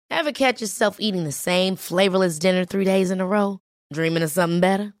Ever catch yourself eating the same flavorless dinner 3 days in a row? Dreaming of something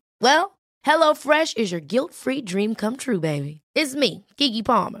better? Well, HelloFresh is your guilt-free dream come true, baby. It's me, Keke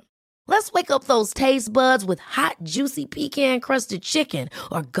Palmer. Let's wake up those taste buds with hot, juicy pecan-crusted chicken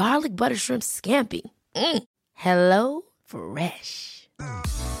or garlic butter shrimp scampi. Hello Fresh.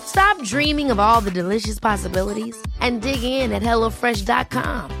 Stop dreaming of all the delicious possibilities and dig in at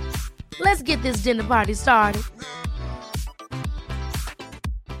HelloFresh.com. Let's get this dinner party started.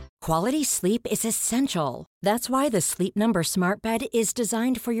 Quality sleep is essential. That's why the Sleep Number Smart Bed is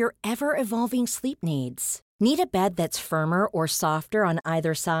designed for your ever-evolving sleep needs. Need a bed that's firmer or softer on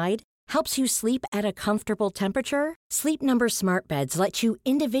either side? Helps you sleep at a comfortable temperature? Sleep Number Smart Beds let you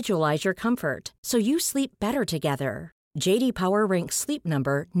individualize your comfort, so you sleep better together. J.D. Power ranks Sleep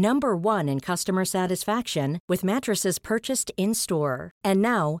Number #1 in customer satisfaction with mattresses purchased in-store. And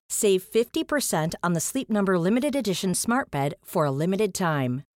now, save 50% on the Sleep Number Limited Edition Smart Bed for a limited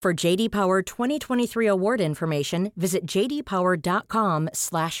time. For J.D. Power 2023 award information, visit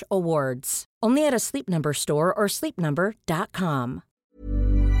jdpower.com/awards. Only at a Sleep Number store or sleepnumber.com.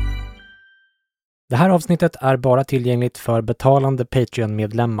 Det här avsnittet är bara tillgängligt för betalande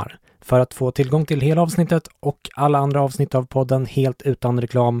Patreon-medlemmar. För att få tillgång till hela avsnittet och alla andra avsnitt av podden helt utan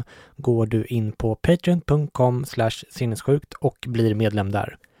reklam går du in på patreon.com/sinnessjukt och blir medlem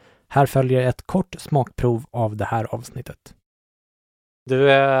där. Här följer ett kort smakprov av det här avsnittet. Du,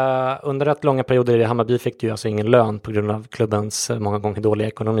 under rätt långa perioder i Hammarby fick du alltså ingen lön på grund av klubbens många gånger dåliga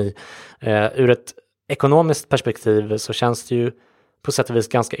ekonomi. Ur ett ekonomiskt perspektiv så känns det ju på sätt och vis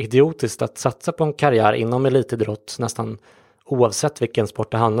ganska idiotiskt att satsa på en karriär inom elitidrott nästan oavsett vilken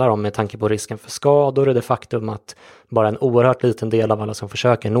sport det handlar om, med tanke på risken för skador och det faktum att bara en oerhört liten del av alla som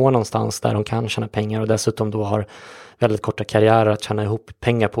försöker nå någonstans där de kan tjäna pengar och dessutom då har väldigt korta karriärer att tjäna ihop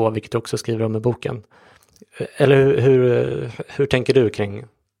pengar på, vilket du också skriver om i boken. Eller hur tänker du kring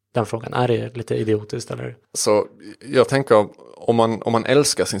den frågan? Är det lite idiotiskt eller? Så jag tänker, om man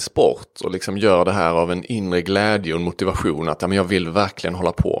älskar sin sport och liksom gör det här av en inre glädje och en motivation att ja, men jag vill verkligen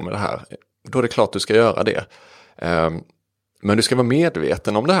hålla på med det här, då är det klart du ska göra det. Men du ska vara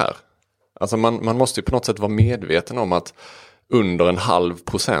medveten om det här. Alltså man måste ju på något sätt vara medveten om att under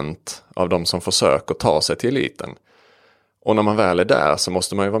 0,5% av de som försöker ta sig till eliten. Och när man väl är där så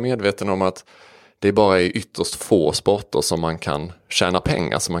måste man ju vara medveten om att det är bara i ytterst få sporter som man kan tjäna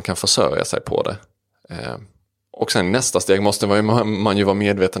pengar, så man kan försörja sig på det. Och sen nästa steg måste man ju vara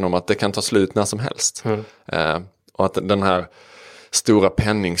medveten om att det kan ta slut när som helst. Och att den här stora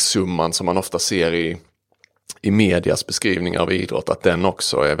penningsumman som man ofta ser i medias beskrivning av idrott, att den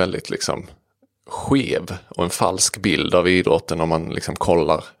också är väldigt liksom skev och en falsk bild av idrotten om man liksom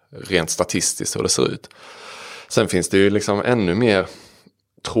kollar rent statistiskt hur det ser ut. Sen finns det ju liksom ännu mer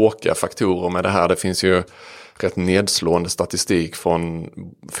tråkiga faktorer med det här. Det finns ju rätt nedslående statistik från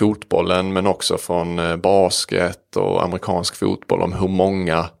fotbollen men också från basket och amerikansk fotboll om hur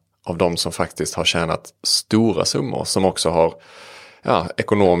många av dem som faktiskt har tjänat stora summor som också har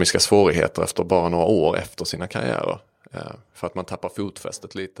ekonomiska svårigheter efter bara några år efter sina karriärer. För att man tappar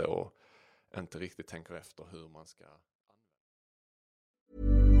fotfästet lite och inte riktigt tänker efter hur man ska...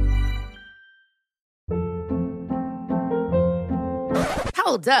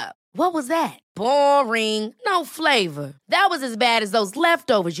 Hold up. What was that? Boring. No flavor. That was as bad as those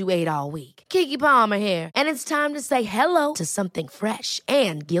leftovers you ate all week. Keke Palmer here, and it's time to say hello to something fresh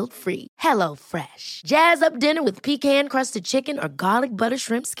and guilt-free. Hello Fresh. Jazz up dinner with pecan-crusted chicken or garlic butter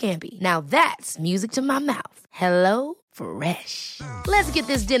shrimp scampi. Now that's music to my mouth. Hello Fresh. Let's get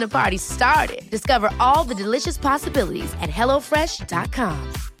this dinner party started. Discover all the delicious possibilities at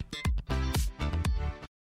HelloFresh.com.